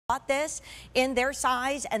bought this in their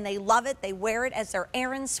size and they love it. They wear it as their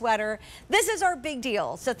Aran sweater. This is our big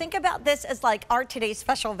deal. So think about this as like our today's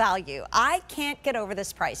special value. I can't get over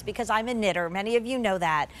this price because I'm a knitter. Many of you know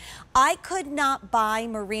that. I could not buy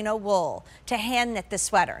merino wool to hand knit this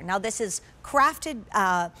sweater. Now this is crafted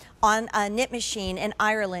on a knit machine in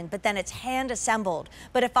Ireland, but then it's hand assembled.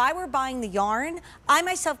 But if I were buying the yarn, I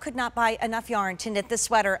myself could not buy enough yarn to knit this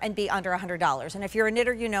sweater and be under $100. And if you're a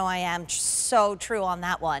knitter, you know I am so true on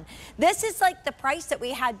that one. This is like the price that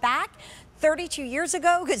we had back 32 years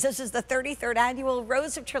ago, because this is the 33rd annual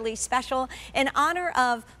Rose of Tralee special in honor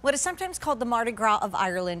of what is sometimes called the Mardi Gras of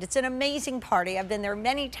Ireland. It's an amazing party. I've been there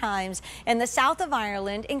many times in the south of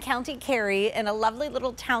Ireland in County Kerry in a lovely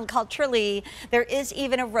little town called Tralee. There is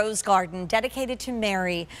even a rose garden dedicated to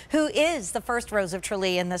Mary, who is the first Rose of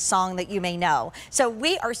Tralee in the song that you may know. So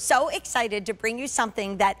we are so excited to bring you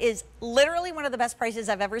something that is literally one of the best prices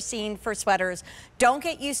I've ever seen for sweaters. Don't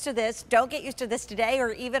get used to this. Don't get used to this today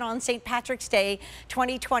or even on St. Patrick's Day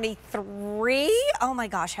 2023. Oh my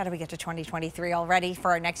gosh, how do we get to 2023 already for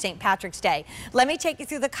our next St. Patrick's Day? Let me take you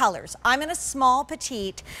through the colors. I'm in a small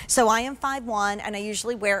petite, so I am 5'1", and I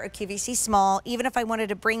usually wear a QVC small. Even if I wanted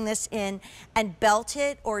to bring this in and belt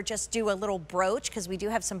it or just do a little brooch, because we do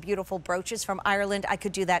have some beautiful brooches from Ireland, I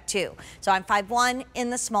could do that too. So I'm 5'1" in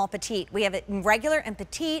the small petite. We have it in regular and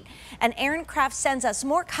petite, and Aran Craft sends us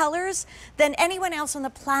more colors than anyone else on the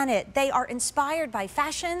planet. They are inspired by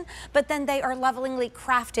fashion, but then they are lovingly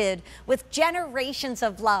crafted with generations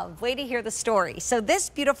of love. Wait to hear the story. So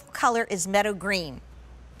this beautiful color is meadow green.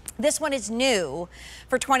 This one is new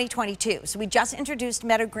for 2022. So we just introduced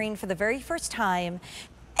meadow green for the very first time.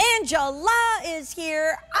 Angela is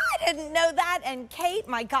here. I didn't know that. And Kate,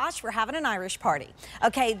 my gosh, we're having an Irish party.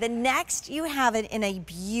 Okay, the next you have it in a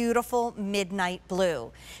beautiful midnight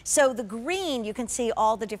blue. So the green, you can see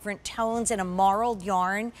all the different tones in a marled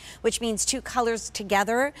yarn, which means two colors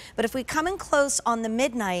together. But if we come in close on the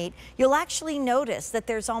midnight, you'll actually notice that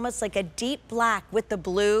there's almost like a deep black with the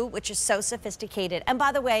blue, which is so sophisticated. And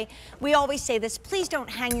by the way, we always say this, please don't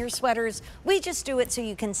hang your sweaters. We just do it so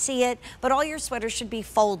you can see it, but all your sweaters should be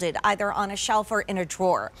folded either on a shelf or in a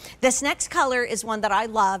drawer. This next color is one that I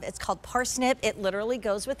love. It's called parsnip. It literally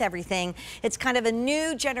goes with everything. It's kind of a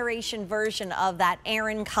new generation version of that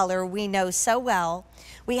Aran color we know so well.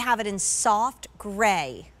 We have it in soft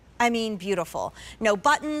gray. I mean, beautiful. No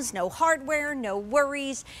buttons, no hardware, no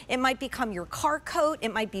worries. It might become your car coat.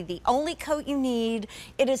 It might be the only coat you need.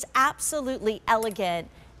 It is absolutely elegant.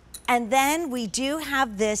 And then we do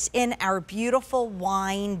have this in our beautiful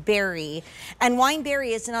wine berry. And wine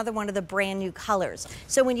berry is another one of the brand new colors.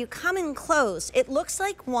 So when you come in close, it looks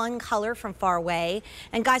like one color from far away.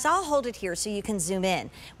 And guys, I'll hold it here so you can zoom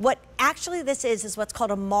in. What actually this is what's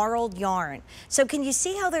called a marled yarn. So can you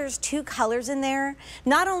see how there's two colors in there?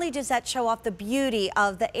 Not only does that show off the beauty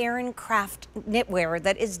of the Aran Craft knitwear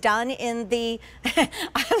that is done in the,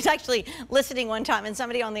 I was actually listening one time and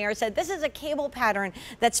somebody on the air said, this is a cable pattern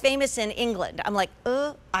that's famous in England. I'm like,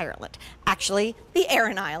 Ireland. Actually, the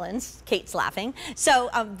Aran Islands. Kate's laughing. So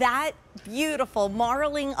that beautiful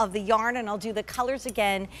marling of the yarn, and I'll do the colors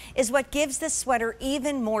again, is what gives this sweater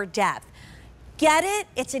even more depth. Get it?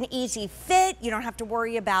 It's an easy fit. You don't have to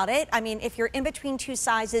worry about it. I mean, if you're in between two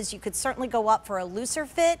sizes, you could certainly go up for a looser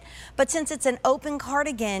fit. But since it's an open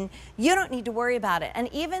cardigan, you don't need to worry about it.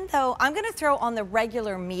 And even though I'm going to throw on the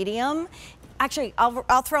regular medium, actually,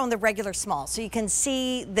 I'll throw in the regular small so you can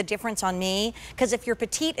see the difference on me. Because if your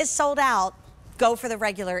petite is sold out, go for the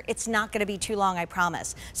regular. It's not going to be too long, I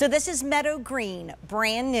promise. So this is meadow green,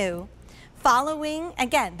 brand new. Following,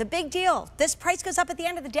 again, the big deal. This price goes up at the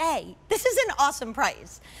end of the day. This is an awesome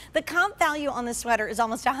price. The comp value on this sweater is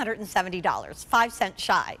almost $170, 5 cents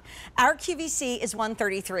shy. Our QVC is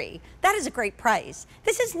 $133. That is a great price.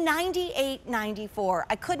 This is $98.94.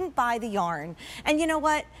 I couldn't buy the yarn. And you know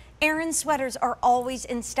what? Aran sweaters are always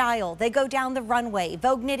in style. They go down the runway.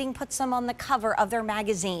 Vogue Knitting puts them on the cover of their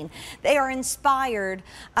magazine. They are inspired,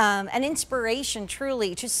 an inspiration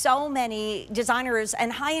truly to so many designers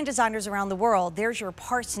and high-end designers around the world. There's your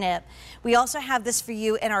parsnip. We also have this for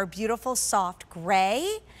you in our beautiful soft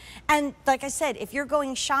gray. And like I said, if you're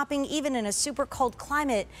going shopping, even in a super cold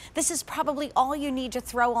climate, this is probably all you need to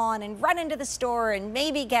throw on and run into the store and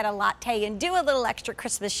maybe get a latte and do a little extra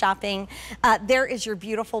Christmas shopping. There is your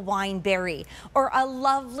beautiful wine berry, or a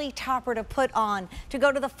lovely topper to put on to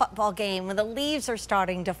go to the football game when the leaves are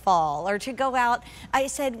starting to fall, or to go out. I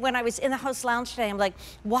said when I was in the host lounge today, I'm like,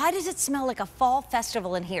 why does it smell like a fall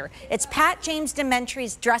festival in here? It's Pat James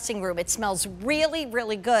Dementry's dressing room. It smells really,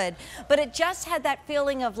 really good, but it just had that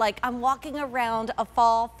feeling of of like I'm walking around a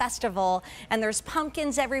fall festival and there's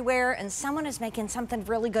pumpkins everywhere and someone is making something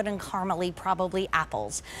really good and caramely, probably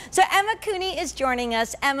apples. So Emma Cooney is joining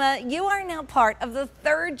us. Emma, you are now part of the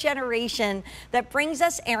third generation that brings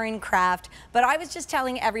us Aran craft, but I was just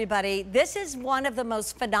telling everybody, this is one of the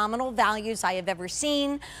most phenomenal values I have ever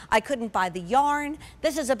seen. I couldn't buy the yarn.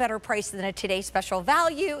 This is a better price than a Today Special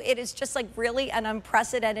value. It is just like really an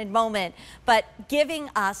unprecedented moment, but giving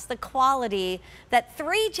us the quality that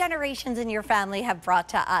 3 generations in your family have brought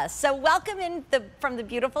to us. So welcome from the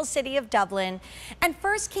beautiful city of Dublin. And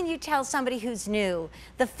first, can you tell somebody who's new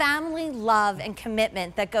the family love and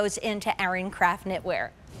commitment that goes into Aran craft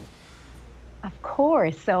knitwear? Of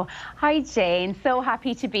course. So, hi Jane, so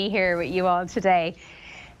happy to be here with you all today.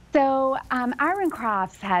 So Aran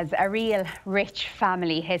Crafts has a real rich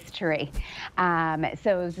family history.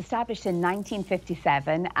 So it was established in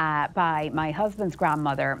 1957 by my husband's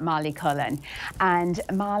grandmother, Molly Cullen. And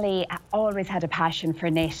Molly always had a passion for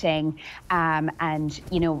knitting. And,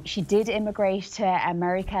 you know, she did immigrate to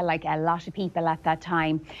America like a lot of people at that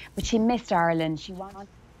time, but she missed Ireland. She wanted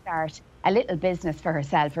to start a little business for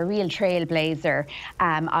herself, a real trailblazer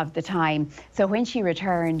of the time. So when she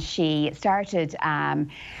returned, she started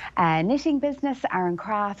a knitting business, Aran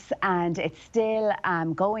Crafts, and it's still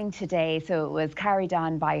going today. So it was carried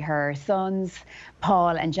on by her sons,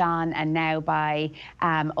 Paul and John, and now by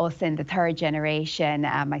us in the third generation,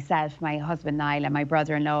 myself, my husband Niall, and my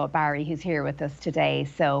brother-in-law Barry, who's here with us today.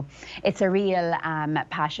 So it's a real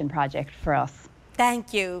passion project for us.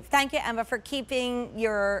 Thank you, Emma, for keeping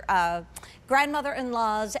your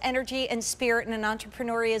grandmother-in-law's energy and spirit and an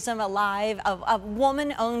entrepreneurism alive, of a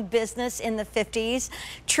woman-owned business in the 50s,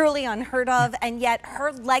 truly unheard of, and yet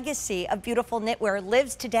her legacy of beautiful knitwear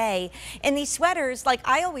lives today in these sweaters. Like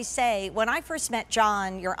I always say, when I first met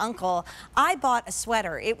John, your uncle, I bought a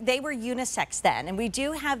sweater. They were unisex then, and we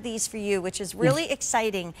do have these for you, which is really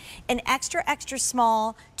exciting. An extra, extra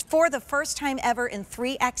small, for the first time ever in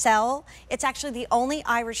 3XL. It's actually the only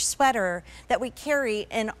Irish sweater that we carry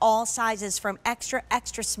in all sizes, from extra,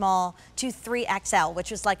 extra small to 3XL,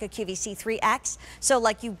 which is like a QVC 3X. So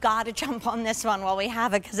like you've got to jump on this one while we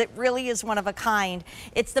have it, because it really is one of a kind.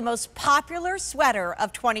 It's the most popular sweater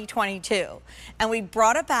of 2022. And we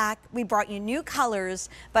brought it back. We brought you new colors,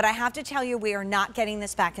 but I have to tell you, we are not getting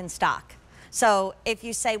this back in stock. So if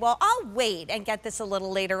you say, well, I'll wait and get this a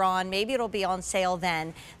little later on, maybe it'll be on sale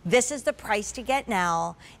then, this is the price to get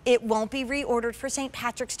now. It won't be reordered for St.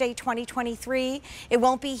 Patrick's Day 2023. It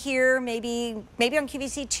won't be here. Maybe on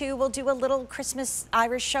QVC 2 we'll do a little Christmas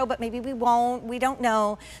Irish show, but maybe we won't. We don't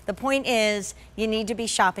know. The point is, you need to be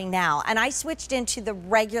shopping now. And I switched into the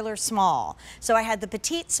regular small. So I had the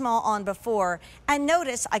petite small on before, and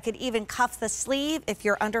notice I could even cuff the sleeve if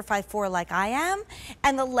you're under 5'4" like I am,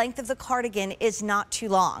 and the length of the cardigan is not too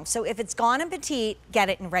long. So if it's gone in petite, get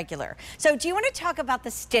it in regular. So do you want to talk about the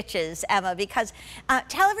stitches, Emma? Because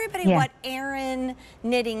tell everybody what Aran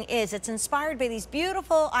knitting is. It's inspired by these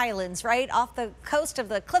beautiful islands right off the coast of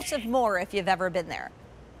the Cliffs of Moher, if you've ever been there.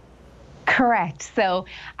 Correct. So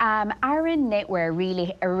Aran knitwear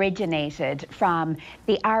really originated from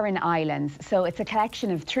the Aran Islands. So it's a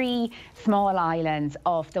collection of 3 small islands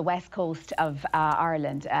off the west coast of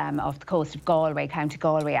Ireland, off the coast of Galway, County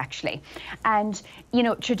Galway actually. And, you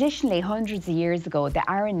know, traditionally hundreds of years ago, the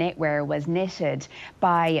Aran knitwear was knitted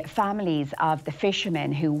by families of the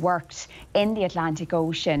fishermen who worked in the Atlantic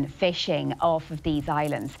Ocean fishing off of these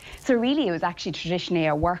islands. So really it was actually traditionally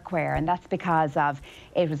a workwear, and that's because of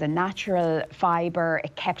it was a natural fibre,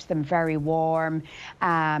 it kept them very warm,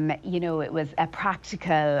 you know, it was a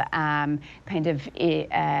practical kind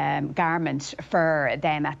of garment for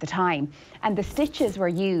them at the time. And the stitches were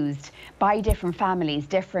used by different families,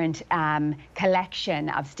 different collection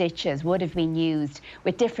of stitches would have been used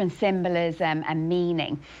with different symbolism and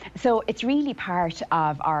meaning. So it's really part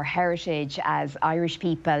of our heritage as Irish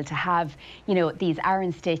people to have, you know, these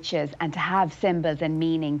Aran stitches and to have symbols and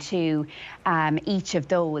meaning to each of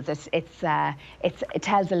those. It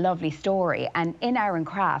tells a lovely story. And in Aran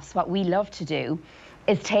Crafts, what we love to do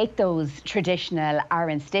is take those traditional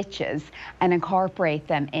Aran stitches and incorporate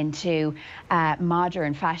them into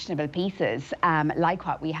modern fashionable pieces like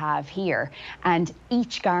what we have here. And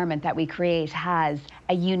each garment that we create has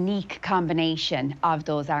a unique combination of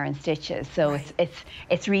those Aran stitches. So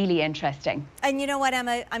it's really interesting. And you know what,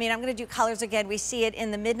 Emma? I mean, I'm going to do colors again. We see it in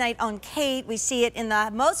the Midnight on Kate. We see it in the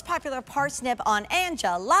most popular parsnip on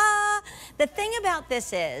Angela. The thing about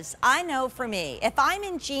this is, I know for me, if I'm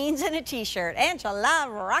in jeans and a t-shirt, Angela,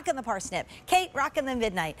 Rocking the parsnip. Kate, rocking the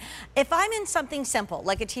midnight. If I'm in something simple,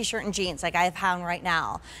 like a t-shirt and jeans, like I have on right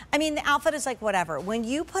now, I mean, the outfit is like whatever. When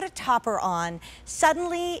you put a topper on,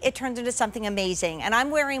 suddenly it turns into something amazing. And I'm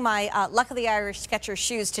wearing my Luck of the Irish Skechers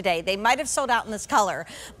shoes today. They might have sold out in this color,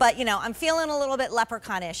 but you know, I'm feeling a little bit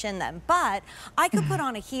leprechaunish in them. But I could put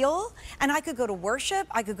on a heel and I could go to worship,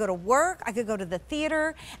 I could go to work, I could go to the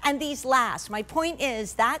theater, and these last. My point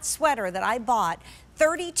is that sweater that I bought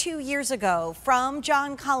 32 years ago from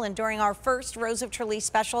John Cullen during our first Rose of Tralee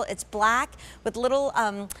special. It's black with little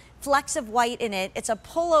flecks of white in it. It's a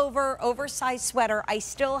pullover, oversized sweater. I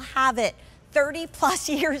still have it 30 plus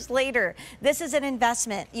years later. This is an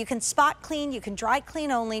investment. You can spot clean, you can dry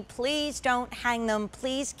clean only. Please don't hang them.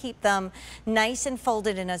 Please keep them nice and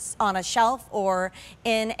folded in on a shelf or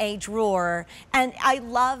in a drawer. And I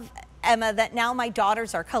love, Emma, that now my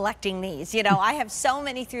daughters are collecting these. You know, I have so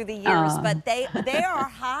many through the years, but they are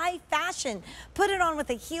high fashion. Put it on with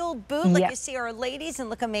a heeled boot like you see our ladies and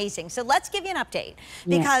look amazing. So let's give you an update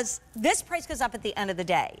because this price goes up at the end of the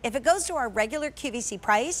day. If it goes to our regular QVC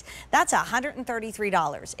price, that's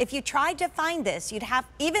 $133. If you tried to find this, you'd have,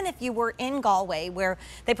 even if you were in Galway, where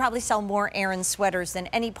they probably sell more Aran sweaters than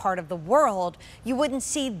any part of the world, you wouldn't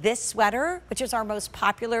see this sweater, which is our most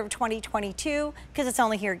popular of 2022, because it's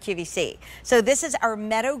only here at QVC. So this is our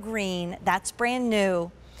meadow green. That's brand new.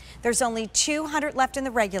 There's only 200 left in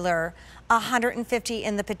the regular, 150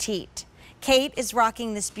 in the petite. Kate is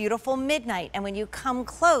rocking this beautiful midnight, and when you come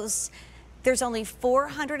close, there's only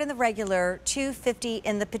 400 in the regular, 250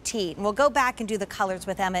 in the petite. And we'll go back and do the colors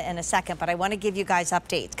with Emma in a second, but I want to give you guys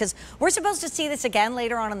updates because we're supposed to see this again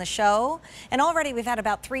later on in the show, and already we've had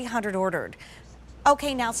about 300 ordered.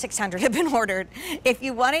 Okay, now 600 have been ordered. If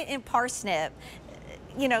you want it in parsnip,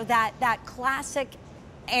 you know, that classic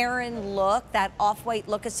Aran look, that off-white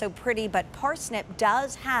look is so pretty, but parsnip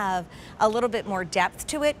does have a little bit more depth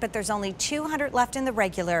to it, but there's only 200 left in the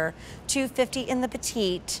regular, 250 in the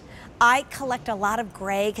petite. I collect a lot of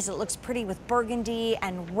gray because it looks pretty with burgundy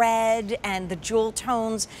and red and the jewel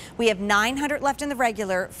tones. We have 900 left in the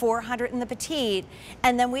regular, 400 in the petite,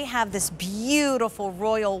 and then we have this beautiful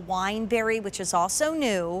royal wineberry, which is also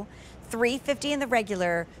new, 350 in the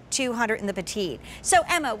regular, 200 in the petite. So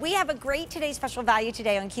Emma, we have a great Today's Special Value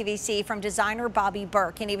today on QVC from designer Bobby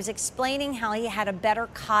Burke, and he was explaining how he had a better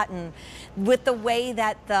cotton with the way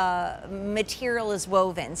that the material is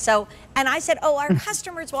woven. So, and I said, oh, our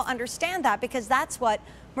customers will understand that because that's what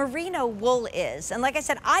Merino wool is. And like I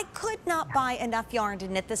said, I could not buy enough yarn to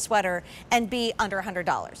knit this sweater and be under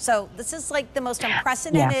 $100. So this is like the most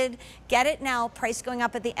unprecedented, get it now, price going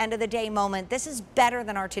up at the end of the day moment. This is better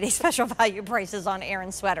than our Today's Special Value prices on Aran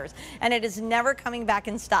sweaters. And it is never coming back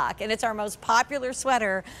in stock. And it's our most popular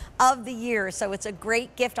sweater of the year. So it's a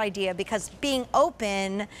great gift idea because being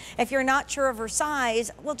open, if you're not sure of her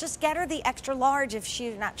size, well, just get her the extra large. If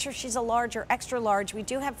she's not sure she's a large or extra large, we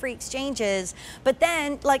do have free exchanges. But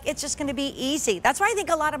then, like, it's just going to be easy. That's why I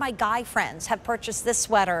think a lot of my guy friends have purchased this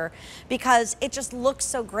sweater because it just looks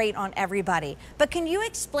so great on everybody. But can you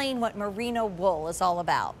explain what Merino wool is all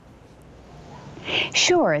about?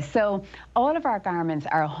 Sure. So all of our garments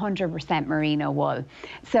are 100% merino wool.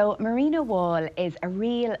 So merino wool is a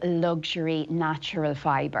real luxury natural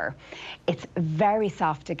fibre. It's very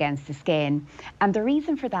soft against the skin. And the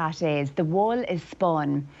reason for that is the wool is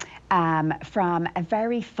spun from a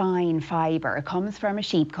very fine fibre. It comes from a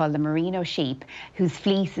sheep called the merino sheep, whose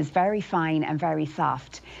fleece is very fine and very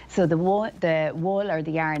soft. So the wool or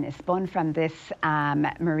the yarn is spun from this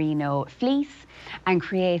merino fleece and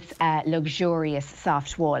creates a luxurious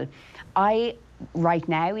soft wool. Right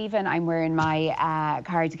now even, I'm wearing my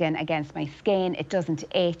cardigan against my skin. It doesn't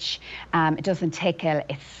itch, it doesn't tickle.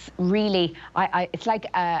 It's really, it's like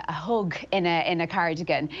a hug in a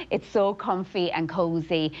cardigan. It's so comfy and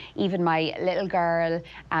cozy. Even my little girl,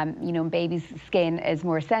 you know, baby's skin is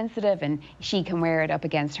more sensitive and she can wear it up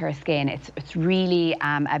against her skin. It's really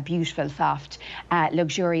a beautiful, soft,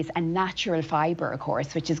 luxurious and natural fibre, of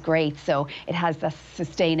course, which is great. So it has the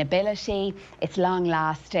sustainability, it's long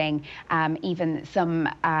lasting, even some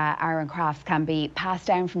Aran crafts can be passed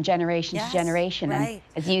down from generation to generation. Right.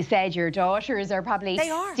 And as you said, your daughters are probably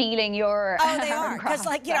stealing your they are, because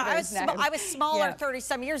like, you know, I was smaller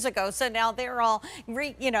 30-some years ago, so now they're all,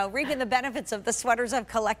 you know, reaping the benefits of the sweaters I've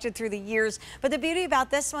collected through the years. But the beauty about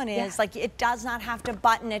this one is, like, it does not have to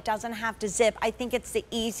button, it doesn't have to zip. I think it's the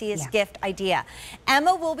easiest gift idea.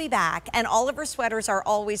 Emma will be back, and all of her sweaters are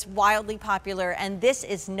always wildly popular, and this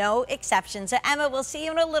is no exception. So Emma, we'll see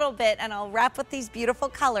you in a little bit, and I'll wrap with with these beautiful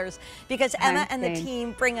colors because Emma and the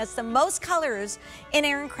team bring us the most colors in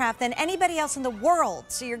Aran craft than anybody else in the world.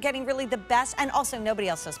 So you're getting really the best, and also nobody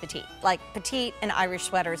else does petite. Like petite and Irish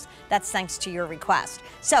sweaters, that's thanks to your request.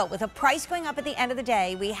 So with a price going up at the end of the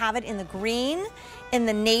day, we have it in the green, in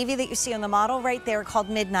the navy that you see on the model right there called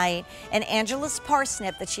Midnight, and Angela's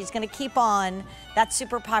parsnip that she's going to keep on. That's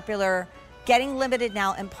super popular, getting limited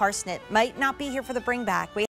now, and parsnip might not be here for the bring back.